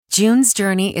June's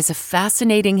Journey is a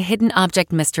fascinating hidden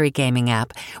object mystery gaming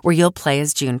app where you'll play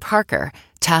as June Parker,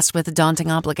 tasked with a daunting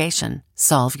obligation: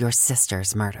 solve your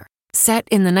sister's murder. Set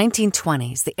in the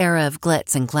 1920s, the era of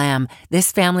glitz and glam,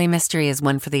 this family mystery is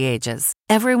one for the ages.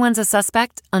 Everyone's a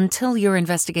suspect until your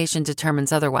investigation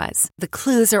determines otherwise. The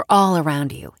clues are all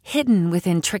around you, hidden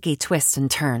within tricky twists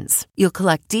and turns. You'll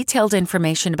collect detailed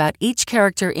information about each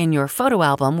character in your photo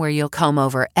album where you'll comb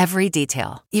over every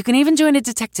detail. You can even join a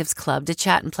detectives club to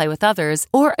chat and play with others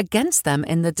or against them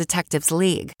in the Detectives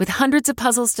League. With hundreds of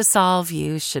puzzles to solve,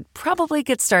 you should probably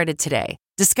get started today.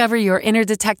 Discover your inner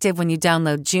detective when you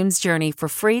download June's Journey for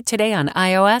free today on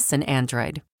iOS and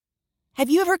Android.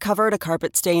 Have you ever covered a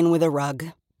carpet stain with a rug?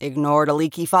 Ignored a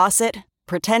leaky faucet?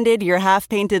 Pretended your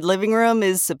half-painted living room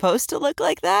is supposed to look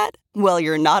like that? Well,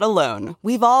 you're not alone.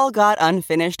 We've all got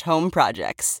unfinished home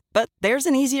projects. But there's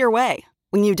an easier way.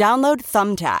 When you download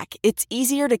Thumbtack, it's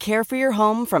easier to care for your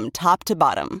home from top to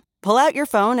bottom. Pull out your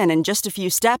phone and in just a few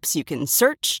steps, you can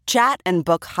search, chat, and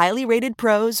book highly rated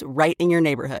pros right in your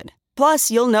neighborhood.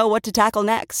 Plus, you'll know what to tackle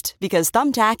next, because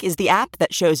Thumbtack is the app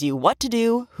that shows you what to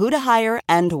do, who to hire,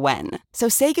 and when. So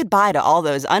say goodbye to all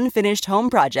those unfinished home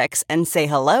projects and say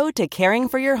hello to caring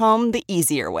for your home the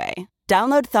easier way.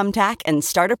 Download Thumbtack and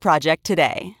start a project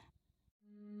today.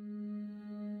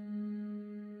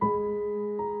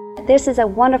 This is a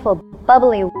wonderful,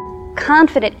 bubbly,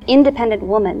 confident, independent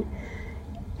woman,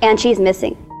 and she's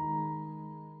missing.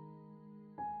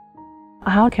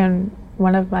 How can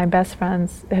one of my best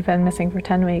friends have been missing for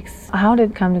 10 weeks? How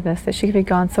did it come to this, that she could be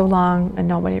gone so long and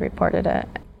nobody reported it?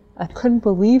 I couldn't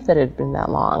believe that it had been that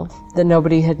long, that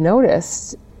nobody had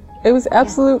noticed. It was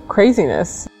absolute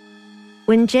craziness.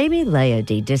 When Jamie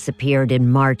Leody disappeared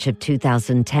in March of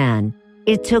 2010,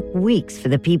 it took weeks for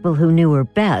the people who knew her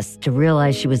best to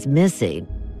realize she was missing.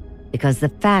 Because the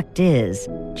fact is,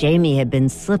 Jamie had been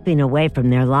slipping away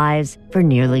from their lives for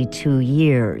nearly 2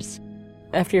 years.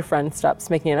 After your friend stops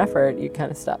making an effort, you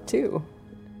kind of stop too.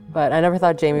 But I never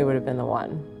thought Jamie would have been the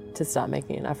one to stop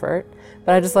making an effort,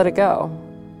 but I just let it go.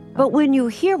 But when you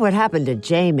hear what happened to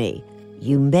Jamie,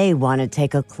 you may want to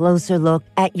take a closer look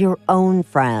at your own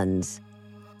friends.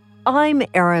 I'm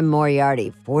Erin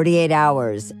Moriarty, 48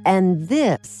 Hours, and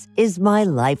this is my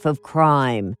life of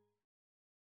crime.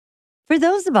 For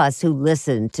those of us who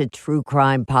listen to true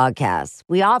crime podcasts,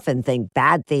 we often think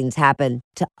bad things happen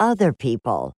to other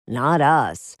people, not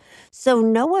us. So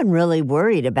no one really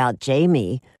worried about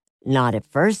Jamie. Not at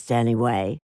first,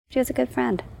 anyway. She was a good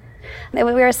friend. We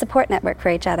were a support network for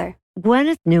each other.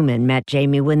 Gwyneth Newman met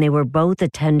Jamie when they were both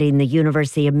attending the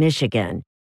University of Michigan.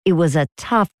 It was a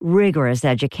tough, rigorous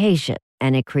education,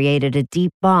 and it created a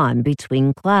deep bond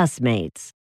between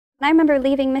classmates. I remember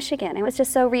leaving Michigan. It was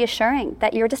just so reassuring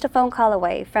that you were just a phone call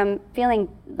away from feeling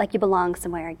like you belong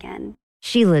somewhere again.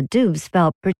 Sheila Dubes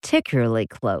felt particularly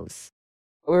close.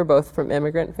 We were both from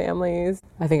immigrant families.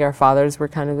 I think our fathers were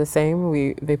kind of the same.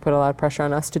 They put a lot of pressure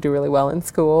on us to do really well in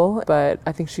school, but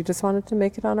I think she just wanted to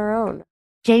make it on her own.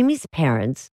 Jamie's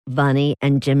parents, Bunny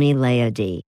and Jimmy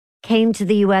Leody, came to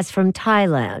the U.S. from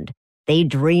Thailand. They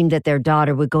dreamed that their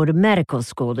daughter would go to medical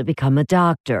school to become a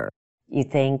doctor. You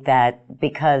think that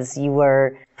because you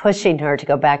were pushing her to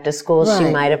go back to school, Right. she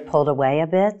might have pulled away a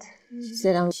bit? She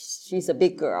said, she's a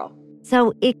big girl.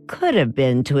 So it could have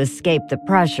been to escape the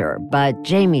pressure, but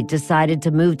Jamie decided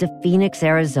to move to Phoenix,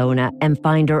 Arizona and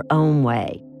find her own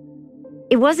way.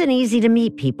 It wasn't easy to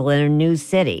meet people in a new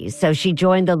city, so she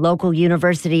joined the local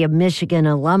University of Michigan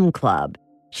alum club.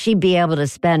 She'd be able to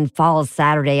spend fall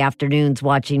Saturday afternoons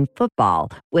watching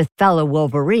football with fellow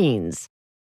Wolverines.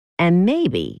 And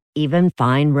maybe even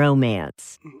find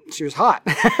romance. She was hot.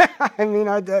 I mean,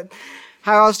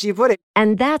 how else do you put it?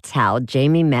 And that's how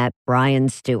Jamie met Brian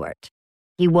Stewart.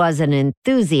 He was an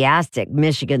enthusiastic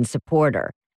Michigan supporter,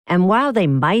 and while they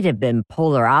might have been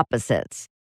polar opposites,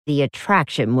 the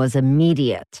attraction was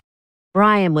immediate.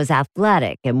 Brian was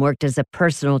athletic and worked as a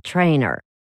personal trainer.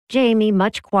 Jamie,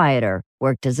 much quieter,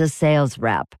 worked as a sales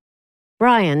rep.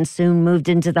 Brian soon moved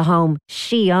into the home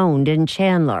she owned in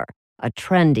Chandler, a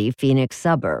trendy Phoenix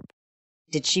suburb.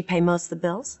 Did she pay most of the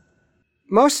bills?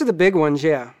 Most of the big ones,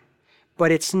 yeah.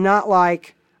 But it's not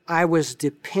like I was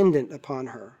dependent upon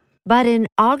her. But in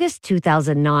August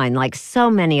 2009, like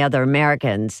so many other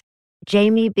Americans,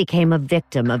 Jamie became a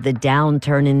victim of the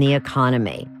downturn in the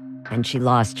economy, and she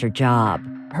lost her job.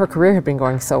 Her career had been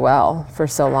going so well for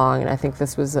so long, and I think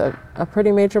this was a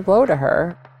pretty major blow to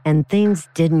her. And things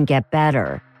didn't get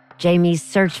better. Jamie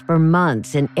searched for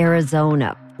months in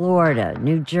Arizona, Florida,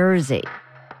 New Jersey.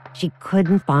 She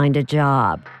couldn't find a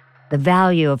job. The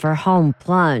value of her home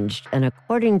plunged, and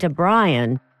according to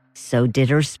Brian, so did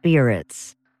her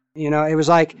spirits. You know, it was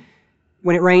like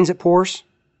when it rains, it pours.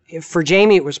 For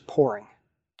Jamie, it was pouring.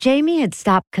 Jamie had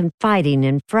stopped confiding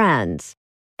in friends,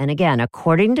 and again,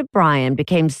 according to Brian,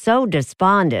 became so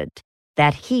despondent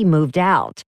that he moved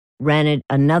out, rented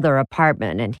another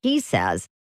apartment, and he says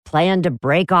planned to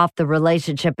break off the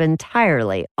relationship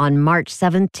entirely on March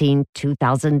 17,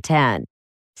 2010,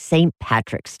 St.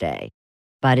 Patrick's Day.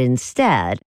 But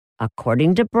instead,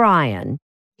 according to Brian,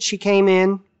 she came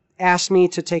in, asked me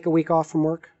to take a week off from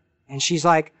work, and she's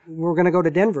like, we're going to go to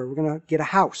Denver. We're going to get a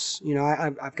house. You know,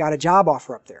 I've got a job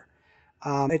offer up there.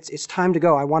 It's time to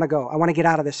go. I want to go. I want to get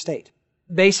out of this state.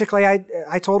 Basically,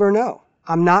 I told her no.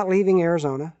 I'm not leaving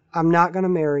Arizona. I'm not going to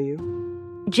marry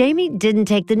you. Jamie didn't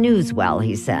take the news well,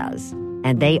 he says,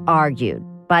 and they argued.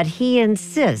 But he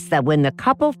insists that when the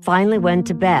couple finally went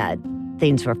to bed,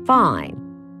 things were fine.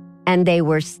 And they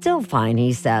were still fine,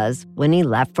 he says, when he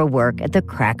left for work at the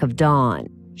crack of dawn.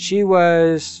 She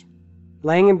was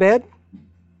laying in bed,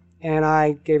 and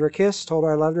I gave her a kiss, told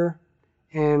her I loved her,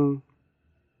 and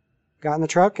got in the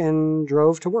truck and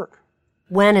drove to work.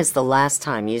 When is the last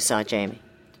time you saw Jamie?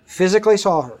 Physically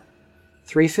saw her,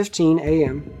 3:15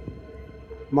 a.m.,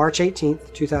 March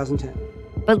 18th, 2010.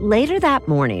 But later that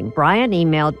morning, Brian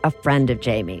emailed a friend of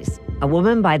Jamie's, a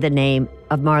woman by the name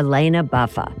of Marlena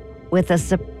Buffa, with a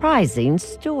surprising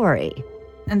story.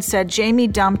 And said, Jamie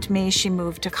dumped me, she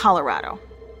moved to Colorado.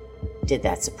 Did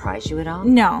that surprise you at all?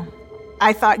 No.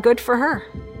 I thought good for her.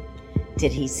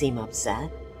 Did he seem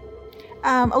upset?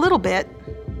 A little bit.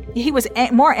 He was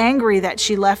more angry that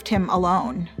she left him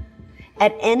alone.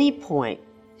 At any point,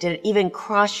 did it even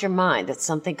cross your mind that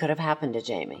something could have happened to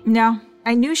Jamie? No.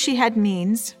 I knew she had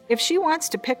means. If she wants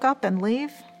to pick up and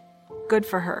leave, good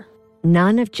for her.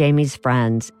 None of Jamie's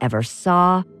friends ever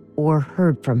saw or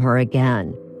heard from her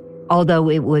again, although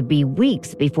it would be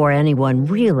weeks before anyone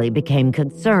really became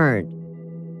concerned.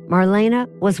 Marlena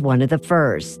was one of the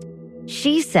first.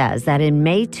 She says that in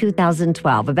May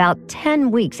 2012, about 10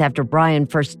 weeks after Brian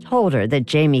first told her that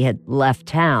Jamie had left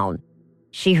town,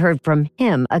 she heard from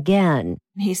him again.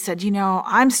 He said,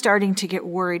 I'm starting to get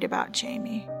worried about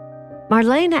Jamie.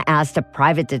 Marlena asked a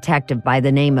private detective by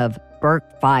the name of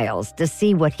Burke Files to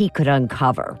see what he could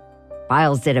uncover.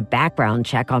 Files did a background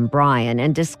check on Brian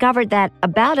and discovered that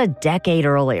about a decade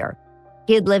earlier,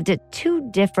 he had lived at 2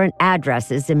 different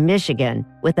addresses in Michigan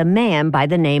with a man by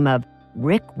the name of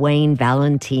Rick Wayne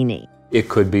Valentini. It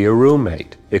could be a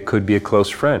roommate. It could be a close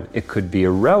friend. It could be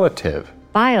a relative.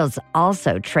 Files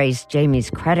also traced Jamie's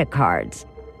credit cards,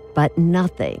 but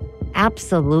nothing,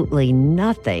 absolutely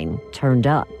nothing, turned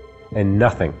up. And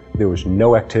nothing. There was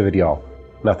no activity at all.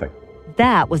 Nothing.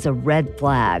 That was a red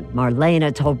flag.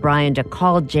 Marlena told Brian to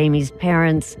call Jamie's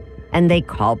parents, and they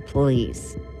called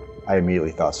police. I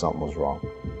immediately thought something was wrong.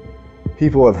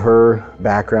 People of her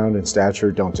background and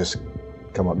stature don't just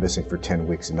come up missing for 10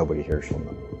 weeks and nobody hears from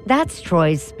them. That's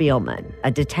Troy Spielman,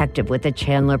 a detective with the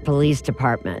Chandler Police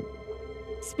Department.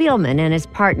 Spielman and his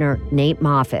partner, Nate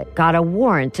Moffitt, got a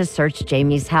warrant to search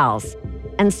Jamie's house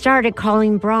and started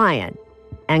calling Brian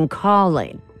and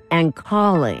calling and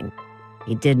calling.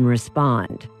 He didn't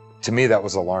respond. To me, that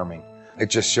was alarming. It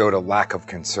just showed a lack of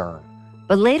concern.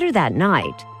 But later that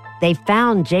night, they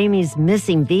found Jamie's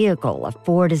missing vehicle, a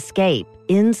Ford Escape,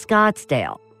 in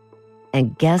Scottsdale.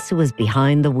 And guess who was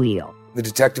behind the wheel? The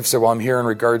detective said, well, I'm here in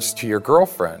regards to your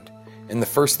girlfriend. And the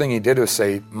first thing he did was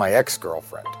say, my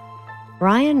ex-girlfriend.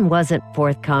 Brian wasn't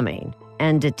forthcoming,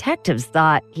 and detectives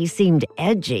thought he seemed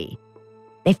edgy.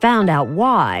 They found out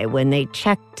why when they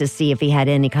checked to see if he had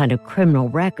any kind of criminal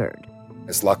record.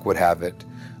 As luck would have it,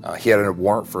 he had a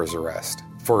warrant for his arrest,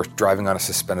 for driving on a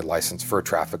suspended license for a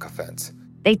traffic offense.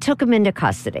 They took him into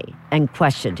custody and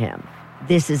questioned him.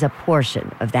 This is a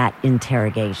portion of that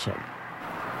interrogation.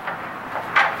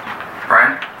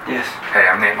 Brian? Yes. Hey,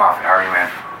 I'm Nate Moffitt. How are you,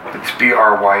 man? It's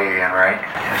B-R-Y-A-N, right?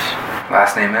 Yes.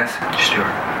 Last name is?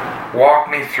 Stewart. Walk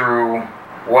me through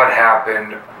what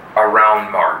happened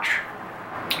around March.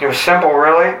 It was simple,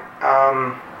 really.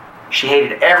 She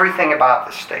hated everything about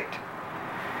the state.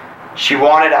 She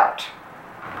wanted out.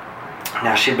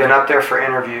 Now, she'd been up there for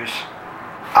interviews.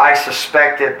 I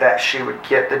suspected that she would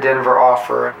get the Denver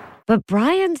offer. But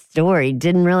Brian's story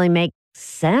didn't really make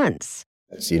sense.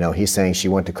 He's saying she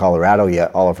went to Colorado,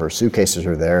 yet all of her suitcases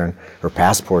are there and her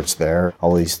passport's there.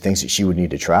 All these things that she would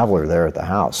need to travel are there at the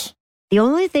house. The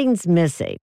only things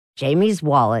missing, Jamie's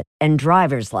wallet and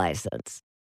driver's license.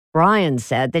 Brian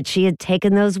said that she had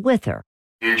taken those with her.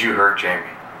 Did you hurt Jamie?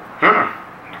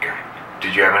 Okay.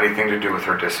 Did you have anything to do with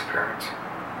her disappearance?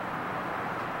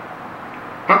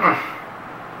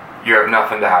 You have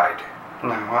nothing to hide?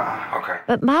 No, Okay.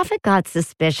 But Moffitt got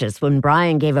suspicious when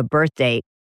Brian gave a birth date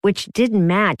which didn't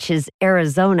match his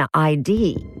Arizona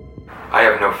ID. I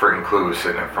have no freaking clue who's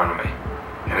sitting in front of me.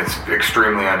 And it's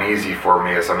extremely uneasy for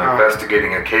me as I'm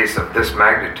investigating a case of this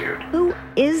magnitude. Who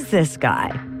is this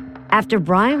guy? After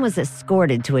Brian was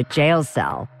escorted to a jail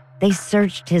cell, they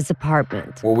searched his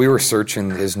apartment. While we were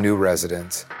searching his new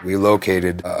residence, we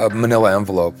located a manila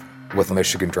envelope with a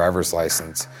Michigan driver's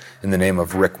license in the name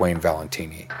of Rick Wayne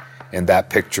Valentini. And that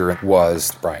picture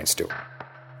was Brian Stewart.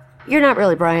 You're not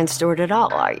really Brian Stewart at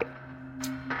all, are you?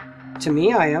 To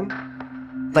me, I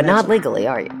am. But not legally,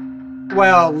 are you?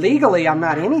 Well, legally, I'm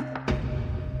not anything.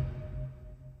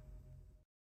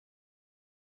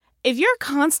 If you're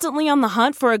constantly on the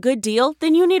hunt for a good deal,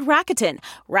 then you need Rakuten.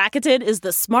 Rakuten is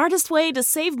the smartest way to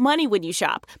save money when you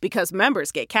shop because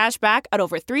members get cash back at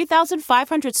over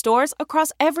 3,500 stores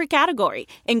across every category,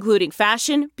 including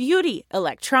fashion, beauty,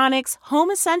 electronics, home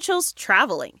essentials,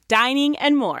 traveling, dining,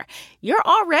 and more. You're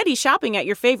already shopping at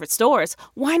your favorite stores.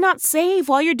 Why not save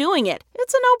while you're doing it?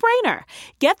 It's a no-brainer.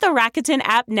 Get the Rakuten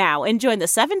app now and join the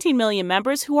 17 million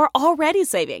members who are already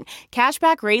saving.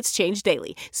 Cashback rates change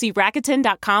daily. See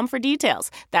Rakuten.com for details.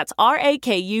 That's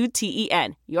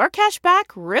Rakuten. Your cash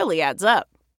back really adds up.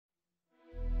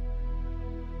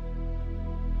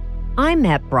 I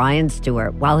met Brian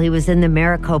Stewart while he was in the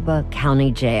Maricopa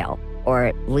County Jail, or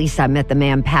at least I met the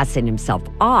man passing himself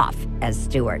off as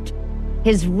Stewart.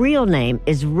 His real name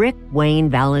is Rick Wayne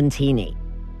Valentini,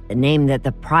 the name that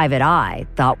the private eye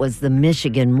thought was the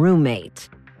Michigan roommate.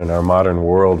 In our modern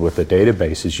world with the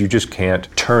databases, you just can't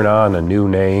turn on a new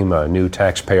name, a new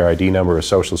taxpayer ID number, a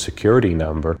social security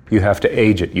number. You have to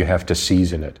age it. You have to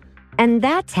season it. And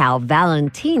that's how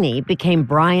Valentini became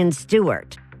Brian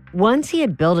Stewart. Once he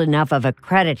had built enough of a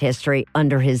credit history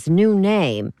under his new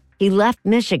name, he left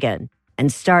Michigan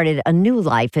and started a new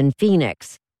life in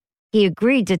Phoenix. He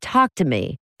agreed to talk to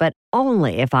me, but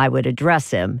only if I would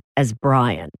address him as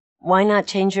Brian. Why not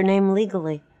change your name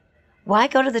legally? Why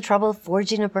go to the trouble of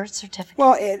forging a birth certificate?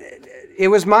 Well, it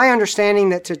was my understanding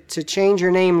that to change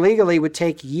your name legally would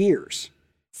take years.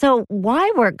 So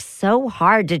why work so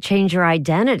hard to change your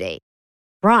identity?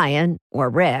 Brian, or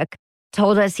Rick,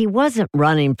 told us he wasn't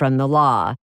running from the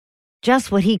law,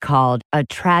 just what he called a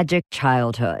tragic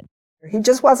childhood. He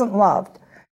just wasn't loved,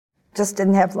 just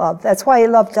didn't have love. That's why he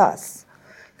loved us,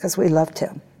 because we loved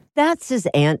him. That's his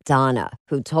Aunt Donna,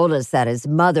 who told us that his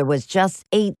mother was just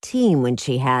 18 when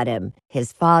she had him.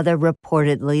 His father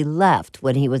reportedly left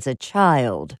when he was a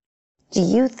child. Do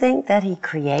you think that he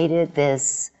created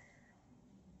this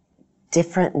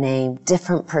different name,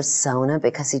 different persona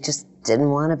because he just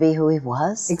didn't want to be who he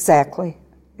was? Exactly.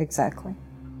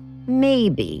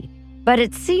 Maybe. But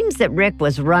it seems that Rick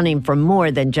was running from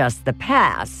more than just the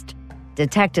past.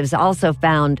 Detectives also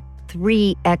found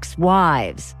 3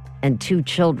 ex-wives and 2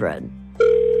 children.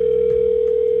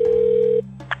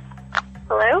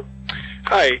 Hello?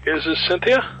 Hi, is this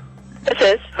Cynthia? This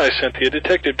is. Hi, Cynthia.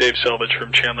 Detective Dave Selvage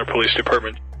from Chandler Police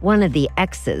Department. One of the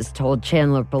exes told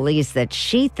Chandler Police that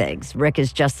she thinks Rick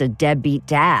is just a deadbeat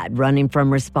dad running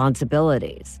from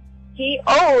responsibilities. He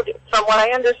owed, from what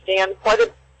I understand, quite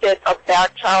a bit of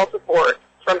back child support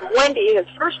from Wendy, his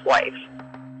first wife.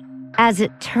 As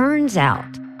it turns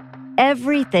out,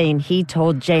 everything he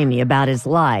told Jamie about his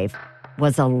life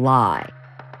was a lie.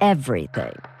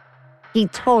 Everything. He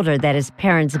told her that his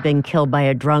parents had been killed by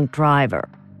a drunk driver.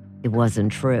 It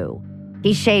wasn't true.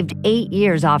 He shaved 8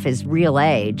 years off his real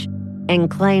age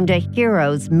and claimed a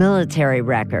hero's military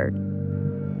record.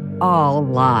 All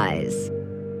lies.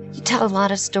 You tell a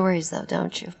lot of stories, though,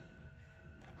 don't you?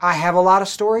 I have a lot of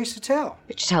stories to tell.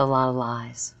 But you tell a lot of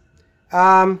lies.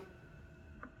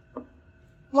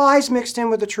 Lies mixed in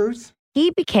with the truth.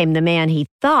 He became the man he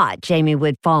thought Jamie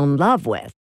would fall in love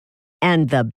with. And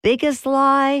the biggest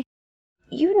lie?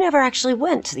 You never actually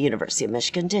went to the University of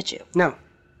Michigan, did you? No.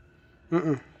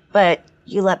 Mm-mm. But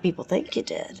you let people think you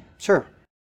did. Sure.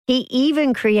 He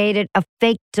even created a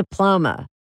fake diploma.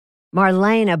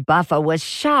 Marlena Buffa was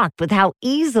shocked with how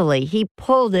easily he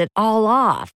pulled it all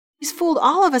off. He's fooled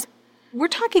all of us. We're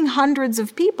talking hundreds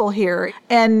of people here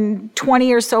and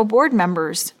 20 or so board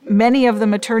members, many of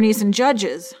them attorneys and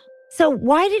judges. So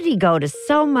why did he go to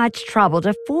so much trouble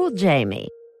to fool Jamie?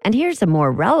 And here's a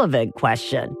more relevant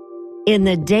question. In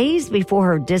the days before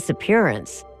her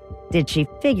disappearance, did she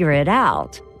figure it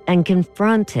out and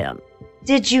confront him?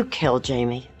 Did you kill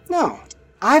Jamie? No.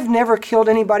 I've never killed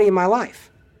anybody in my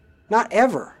life. Not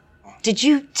ever. Did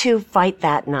you two fight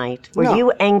that night? Were No.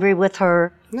 you angry with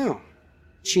her? No.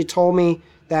 She told me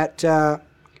that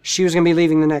she was going to be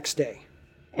leaving the next day.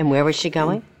 And where was she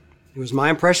going? It was my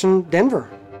impression, Denver.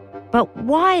 But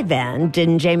why then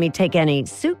didn't Jamie take any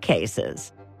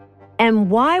suitcases?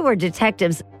 And why were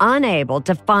detectives unable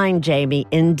to find Jamie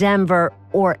in Denver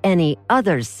or any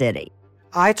other city?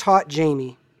 I taught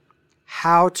Jamie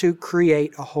how to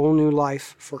create a whole new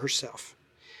life for herself.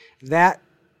 That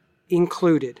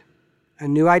included a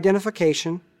new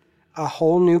identification, a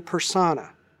whole new persona,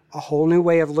 a whole new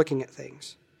way of looking at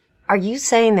things. Are you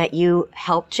saying that you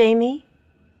helped Jamie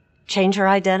change her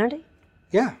identity?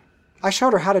 Yeah, I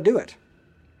showed her how to do it.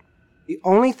 The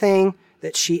only thing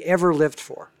that she ever lived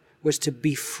for was to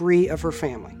be free of her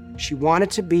family. She wanted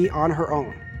to be on her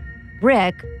own.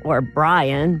 Rick, or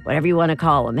Brian, whatever you want to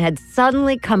call him, had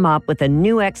suddenly come up with a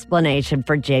new explanation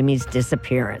for Jamie's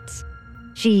disappearance.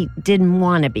 She didn't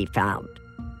want to be found.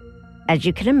 As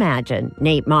you can imagine,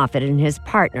 Nate Moffat and his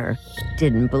partner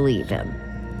didn't believe him.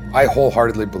 I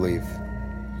wholeheartedly believe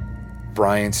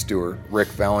Brian Stewart, Rick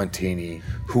Valentini,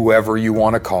 whoever you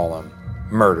want to call him,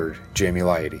 murdered Jamie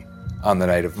Laity on the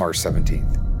night of March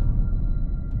 17th.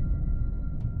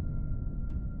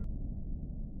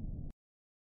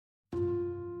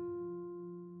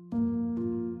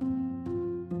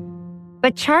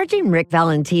 But charging Rick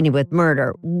Valentini with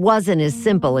murder wasn't as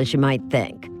simple as you might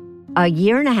think. A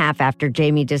year and a half after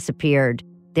Jamie disappeared,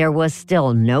 there was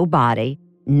still no body,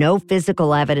 no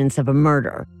physical evidence of a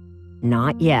murder.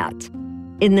 Not yet.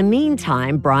 In the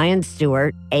meantime, Brian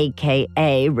Stewart,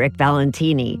 a.k.a. Rick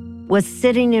Valentini, was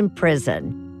sitting in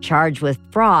prison, charged with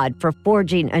fraud for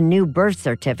forging a new birth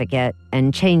certificate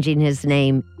and changing his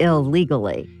name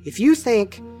illegally. If you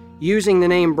think using the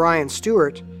name Brian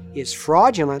Stewart is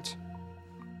fraudulent,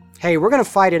 hey, we're going to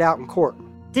fight it out in court.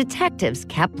 Detectives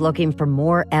kept looking for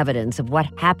more evidence of what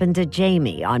happened to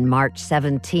Jamie on March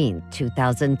 17,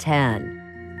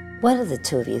 2010. What do the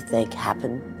two of you think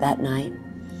happened that night?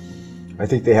 I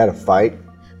think they had a fight.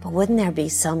 But wouldn't there be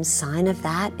some sign of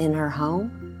that in her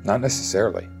home? Not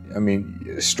necessarily. I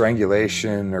mean,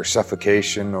 strangulation or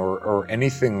suffocation or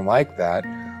anything like that,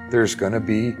 there's going to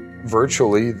be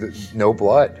virtually no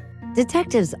blood.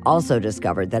 Detectives also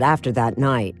discovered that after that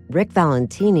night, Rick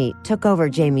Valentini took over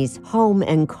Jamie's home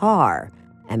and car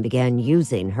and began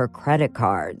using her credit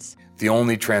cards. The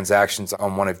only transactions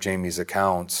on one of Jamie's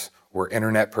accounts were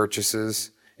internet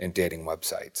purchases and dating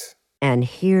websites. And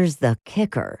here's the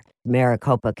kicker: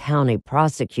 Maricopa County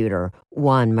prosecutor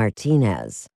Juan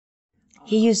Martinez.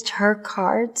 He used her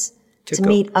cards to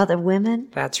meet other women?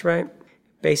 That's right.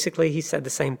 Basically, he said the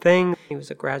same thing. He was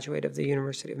a graduate of the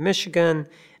University of Michigan,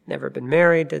 never been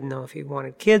married, didn't know if he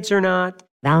wanted kids or not.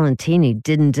 Valentini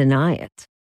didn't deny it.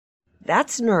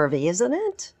 That's nervy, isn't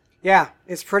it? Yeah,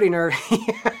 it's pretty nervy.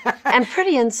 And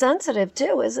pretty insensitive,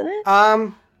 too, isn't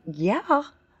it? Yeah.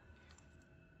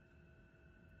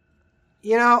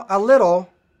 You know, a little,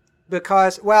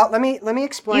 because, well, let me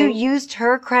explain. You used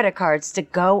her credit cards to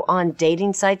go on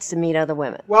dating sites to meet other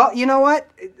women. Well, you know what?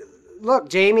 Look,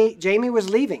 Jamie was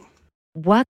leaving.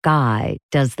 What guy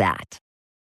does that?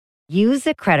 Use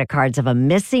the credit cards of a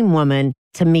missing woman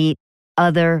to meet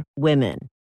other women.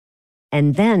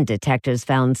 And then detectives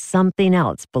found something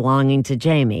else belonging to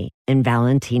Jamie in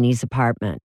Valentini's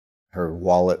apartment. Her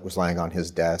wallet was lying on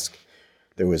his desk.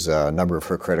 There was a number of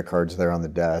her credit cards there on the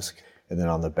desk. And then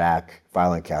on the back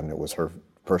filing cabinet was her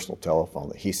personal telephone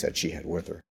that he said she had with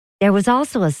her. There was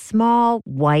also a small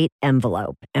white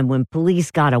envelope, and when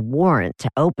police got a warrant to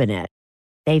open it,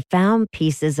 they found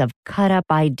pieces of cut-up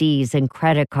IDs and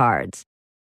credit cards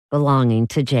belonging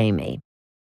to Jamie.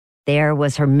 There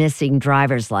was her missing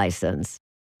driver's license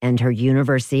and her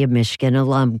University of Michigan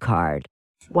alum card.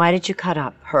 Why did you cut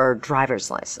up her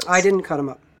driver's license? I didn't cut them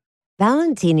up.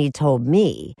 Valentini told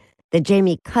me that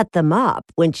Jamie cut them up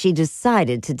when she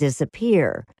decided to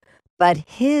disappear, but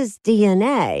his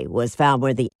DNA was found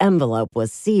where the envelope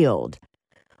was sealed.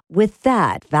 With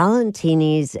that,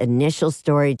 Valentini's initial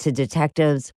story to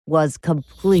detectives was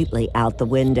completely out the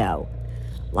window.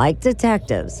 Like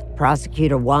detectives,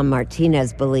 prosecutor Juan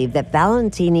Martinez believed that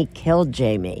Valentini killed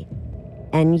Jamie,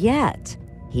 and yet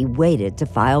he waited to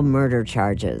file murder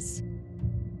charges.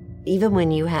 Even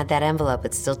when you had that envelope,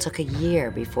 it still took a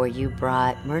year before you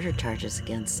brought murder charges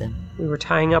against him. We were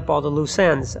tying up all the loose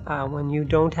ends. When you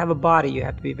don't have a body, you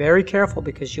have to be very careful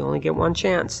because you only get one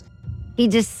chance. He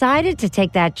decided to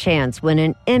take that chance when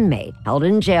an inmate held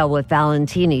in jail with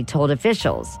Valentini told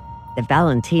officials that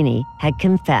Valentini had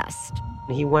confessed.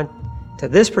 He went to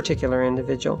this particular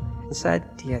individual and said,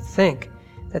 "Do you think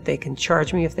that they can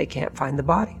charge me if they can't find the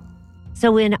body?"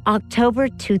 So in October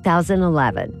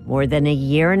 2011, more than a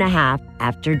year and a half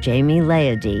after Jamie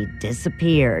Laity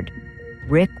disappeared,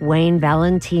 Rick Wayne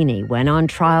Valentini went on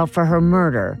trial for her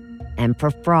murder and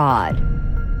for fraud.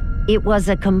 It was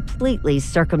a completely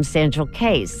circumstantial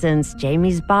case since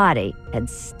Jamie's body had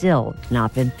still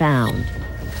not been found.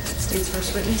 State's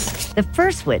first witness. The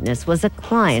first witness was a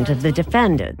client of the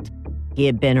defendant. He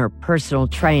had been her personal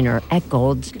trainer at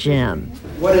Gold's Gym.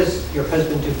 What does your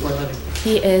husband do for a living?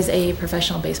 He is a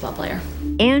professional baseball player.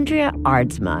 Andrea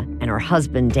Aardsma and her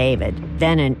husband David,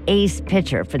 then an ace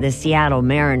pitcher for the Seattle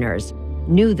Mariners,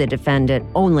 knew the defendant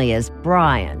only as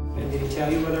Brian. And did he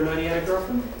tell you whether or not he had a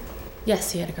girlfriend?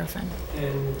 Yes, he had a girlfriend.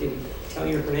 And did he tell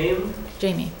you her name?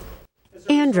 Jamie.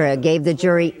 Andrea gave the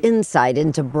jury insight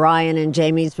into Brian and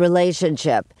Jamie's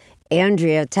relationship.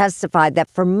 Andrea testified that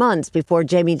for months before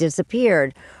Jamie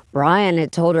disappeared, Brian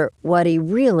had told her what he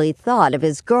really thought of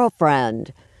his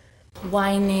girlfriend.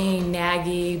 Whiny,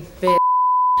 naggy,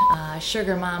 bitch,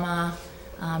 sugar mama,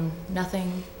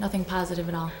 nothing positive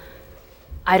at all.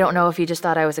 I don't know if he just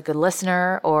thought I was a good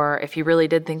listener or if he really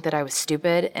did think that I was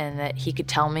stupid and that he could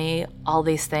tell me all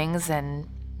these things and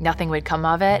nothing would come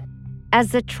of it.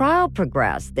 As the trial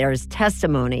progressed, there is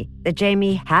testimony that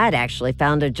Jamie had actually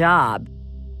found a job,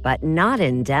 but not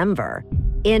in Denver,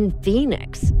 in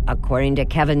Phoenix, according to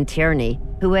Kevin Tierney,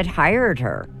 who had hired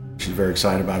her. She's very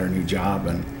excited about her new job,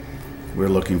 and we're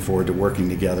looking forward to working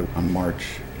together on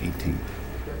March 18th.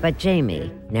 But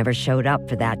Jamie never showed up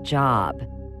for that job.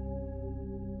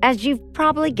 As you've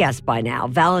probably guessed by now,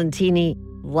 Valentini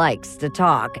likes to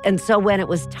talk, and so when it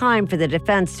was time for the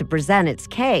defense to present its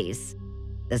case,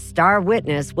 the star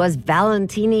witness was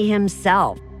Valentini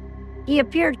himself. He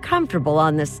appeared comfortable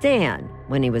on the stand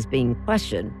when he was being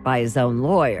questioned by his own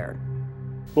lawyer.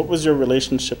 What was your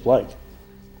relationship like?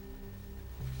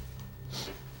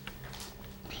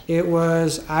 It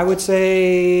was, I would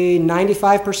say,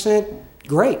 95%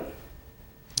 great.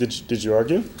 Did you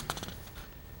argue?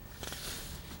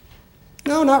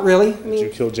 No, not really. Did you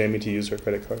kill Jamie to use her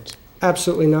credit cards?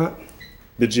 Absolutely not.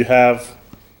 Did you have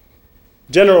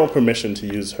general permission to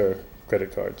use her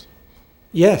credit cards?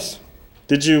 Yes.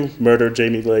 Did you murder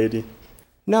Jamie Laity?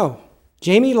 No.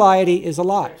 Jamie Laity is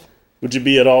alive. Would you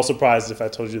be at all surprised if I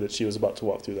told you that she was about to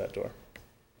walk through that door?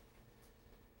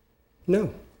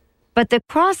 No. But the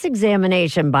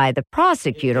cross-examination by the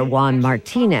prosecutor, Juan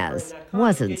Martinez,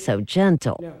 wasn't so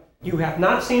gentle. You have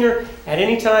not seen her at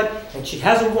any time, and she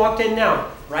hasn't walked in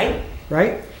now, right?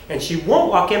 Right. And she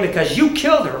won't walk in because you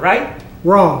killed her, right?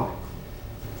 Wrong.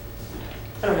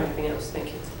 I don't have anything else, thank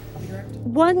you.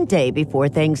 One day before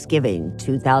Thanksgiving,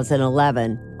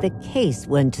 2011, the case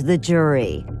went to the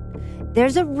jury.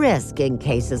 There's a risk in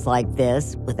cases like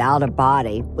this, without a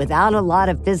body, without a lot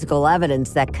of physical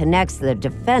evidence that connects the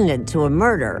defendant to a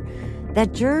murder,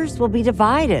 that jurors will be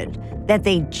divided, that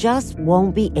they just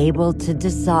won't be able to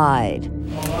decide.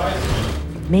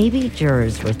 Maybe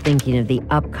jurors were thinking of the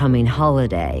upcoming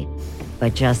holiday,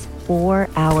 but just 4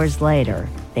 hours later,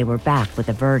 they were back with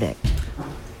a verdict.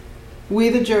 We,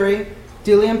 the jury,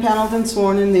 duly impaneled and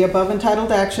sworn in the above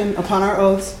entitled action upon our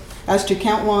oaths as to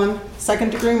count 1,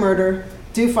 second-degree murder,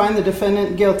 do find the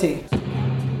defendant guilty.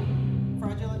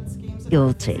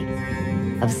 Guilty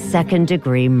of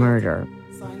second-degree murder.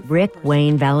 Rick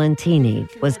Wayne Valentini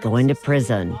was going to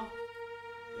prison.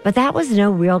 But that was no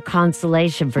real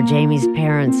consolation for Jamie's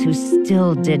parents, who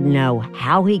still didn't know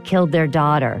how he killed their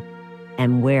daughter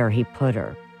and where he put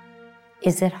her.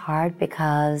 Is it hard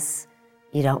because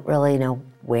you don't really know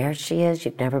where she is?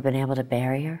 You've never been able to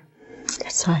bury her?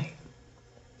 That's right.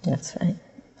 That's right.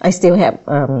 I still have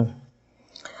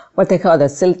what they call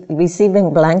the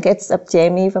receiving blankets of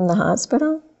Jamie from the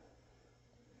hospital.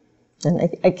 And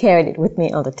I carried it with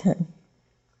me all the time.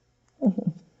 Mm-hmm.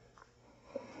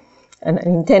 And I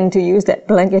intend to use that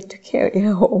blanket to carry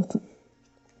her home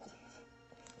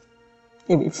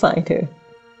if we find her.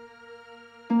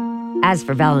 As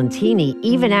for Valentini,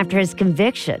 even after his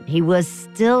conviction, he was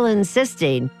still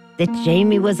insisting that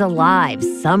Jamie was alive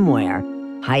somewhere,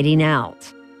 hiding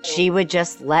out. She would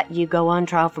just let you go on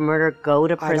trial for murder, go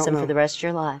to prison for the rest of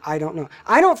your life? I don't know.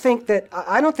 I don't think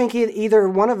either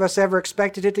one of us ever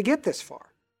expected it to get this far.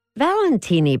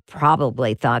 Valentini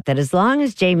probably thought that as long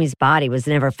as Jamie's body was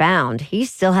never found, he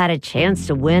still had a chance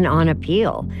to win on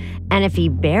appeal. And if he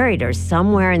buried her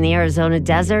somewhere in the Arizona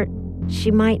desert, she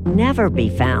might never be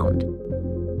found.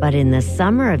 But in the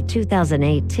summer of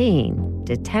 2018,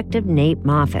 Detective Nate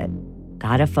Moffat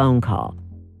got a phone call.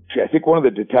 I think one of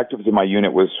the detectives in my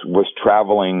unit was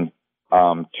traveling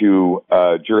to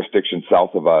a jurisdiction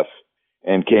south of us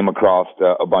and came across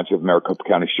a bunch of Maricopa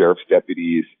County Sheriff's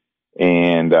deputies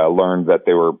and learned that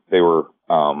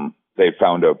they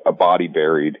found a body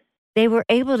buried. They were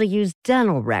able to use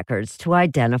dental records to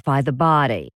identify the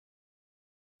body.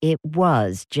 It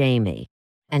was Jamie.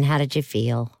 And how did you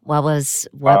feel? What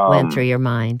went through your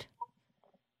mind?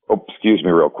 Oh, excuse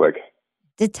me real quick.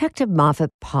 Detective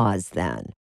Moffat paused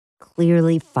then,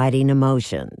 clearly fighting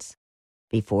emotions.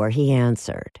 before he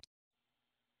answered.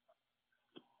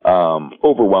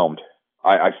 Overwhelmed.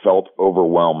 I felt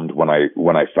overwhelmed when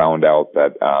I found out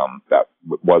that that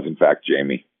was in fact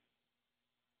Jamie.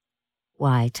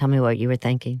 Why? Tell me what you were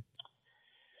thinking.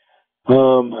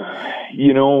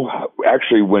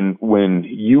 Actually, when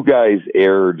you guys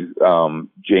aired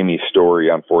Jamie's story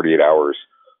on 48 Hours,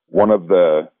 one of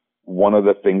the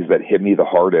things that hit me the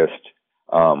hardest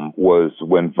was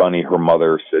when Bunny, her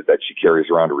mother, said that she carries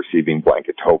around a receiving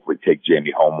blanket to hopefully take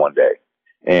Jamie home one day.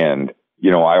 And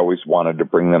I always wanted to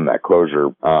bring them that closure.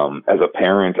 As a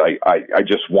parent, I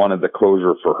just wanted the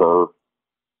closure for her,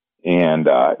 and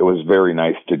it was very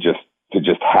nice to just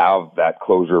have that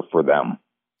closure for them.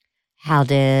 How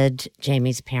did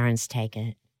Jamie's parents take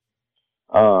it?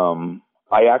 Because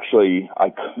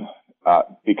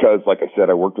like I said,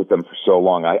 I worked with them for so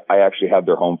long, I actually had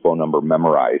their home phone number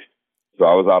memorized. So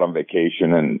I was out on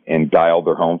vacation and dialed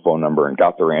their home phone number and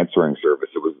got their answering service.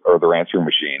 Or their answering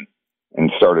machine, and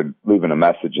started leaving a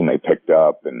message, and they picked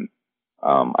up. And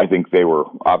I think they were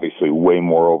obviously way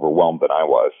more overwhelmed than I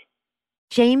was.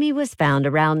 Jamie was found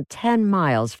around 10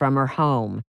 miles from her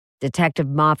home. Detective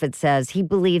Moffat says he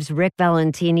believes Rick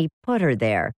Valentini put her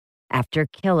there after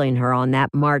killing her on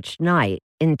that March night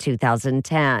in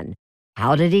 2010.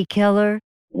 How did he kill her?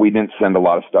 We didn't send a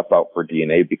lot of stuff out for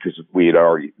DNA because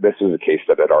this was a case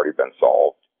that had already been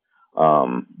solved.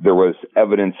 There was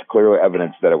clear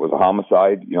evidence that it was a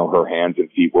homicide. Her hands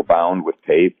and feet were bound with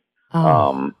tape.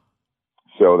 So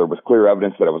there was clear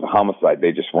evidence that it was a homicide.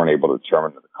 They just weren't able to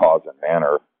determine the cause and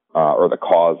manner, or the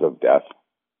cause of death.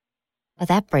 Well,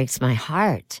 that breaks my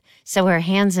heart. So her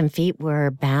hands and feet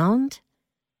were bound?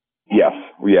 Yes.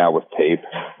 Yeah, with tape,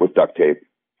 with duct tape.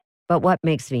 But what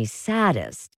makes me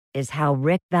saddest is how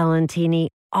Rick Valentini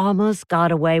almost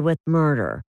got away with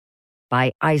murder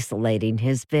by isolating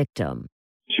his victim.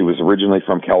 She was originally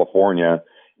from California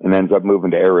and ends up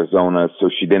moving to Arizona, so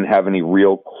she didn't have any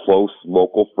real close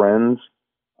local friends.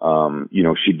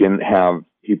 She didn't have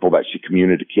people that she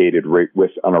communicated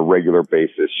with on a regular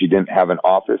basis. She didn't have an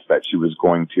office that she was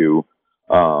going to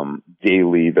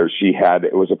daily.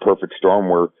 It was a perfect storm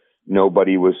where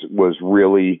nobody was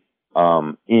really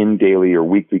in daily or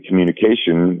weekly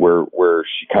communication, where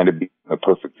she kind of became a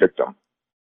perfect victim.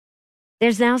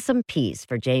 There's now some peace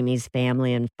for Jamie's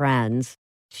family and friends.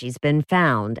 She's been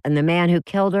found, and the man who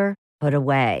killed her put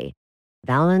away.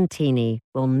 Valentini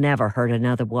will never hurt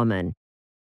another woman.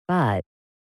 But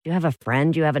you have a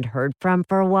friend you haven't heard from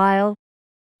for a while?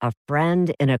 A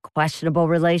friend in a questionable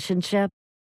relationship?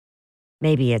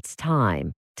 Maybe it's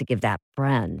time to give that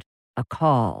friend a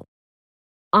call.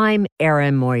 I'm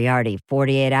Erin Moriarty,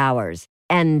 48 Hours,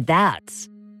 and that's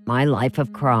My Life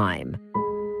of Crime.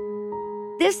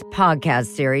 This podcast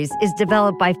series is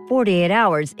developed by 48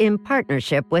 Hours in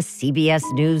partnership with CBS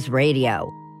News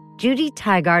Radio. Judy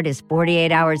Tygard is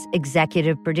 48 Hours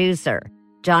executive producer.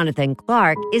 Jonathan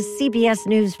Clark is CBS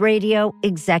News Radio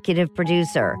executive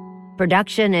producer.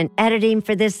 Production and editing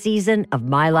for this season of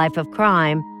My Life of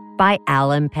Crime by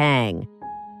Alan Pang.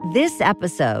 This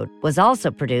episode was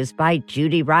also produced by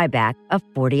Judy Ryback of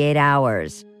 48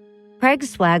 Hours. Craig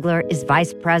Swagler is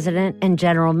Vice President and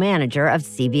General Manager of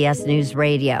CBS News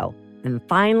Radio. And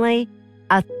finally,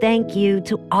 a thank you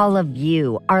to all of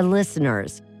you, our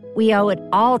listeners. We owe it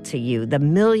all to you, the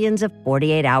millions of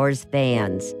 48 Hours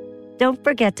fans. Don't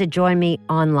forget to join me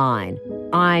online.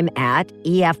 I'm at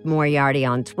EF Moriarty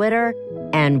on Twitter,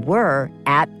 and we're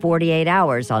at 48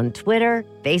 Hours on Twitter,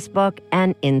 Facebook,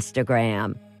 and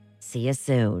Instagram. See you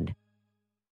soon.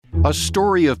 A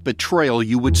story of betrayal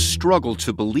you would struggle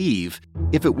to believe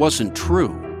if it wasn't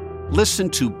true. Listen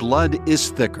to Blood is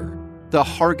Thicker, The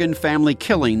Hargan Family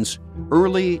Killings,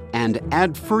 early and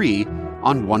ad-free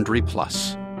on Wondery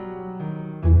Plus.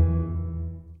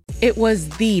 It was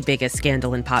the biggest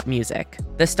scandal in pop music.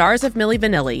 The stars of Milli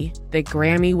Vanilli, the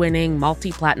Grammy-winning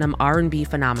multi-platinum R&B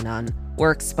phenomenon,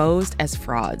 were exposed as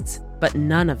frauds. But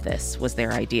none of this was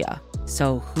their idea.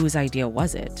 So whose idea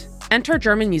was it? Enter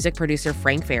German music producer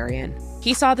Frank Farian.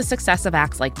 He saw the success of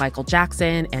acts like Michael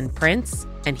Jackson and Prince,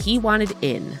 and he wanted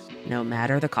in, no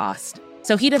matter the cost.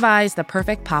 So he devised the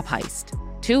perfect pop heist.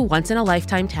 Two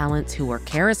once-in-a-lifetime talents who were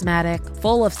charismatic,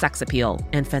 full of sex appeal,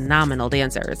 and phenomenal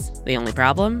dancers. The only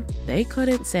problem? They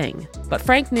couldn't sing. But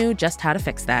Frank knew just how to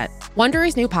fix that.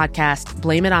 Wondery's new podcast,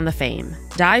 Blame It on the Fame,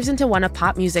 dives into one of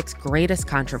pop music's greatest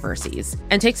controversies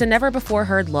and takes a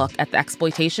never-before-heard look at the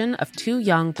exploitation of two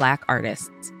young Black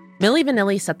artists. Milli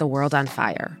Vanilli set the world on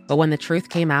fire, but when the truth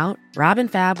came out, Rob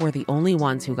and Fab were the only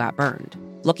ones who got burned.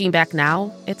 Looking back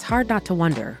now, it's hard not to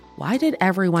wonder, why did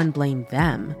everyone blame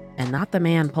them and not the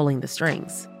man pulling the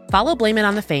strings? Follow Blame It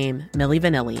on the Fame, Milli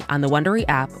Vanilli, on the Wondery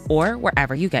app or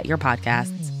wherever you get your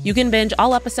podcasts. You can binge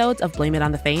all episodes of Blame It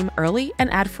on the Fame early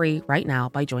and ad-free right now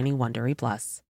by joining Wondery Plus.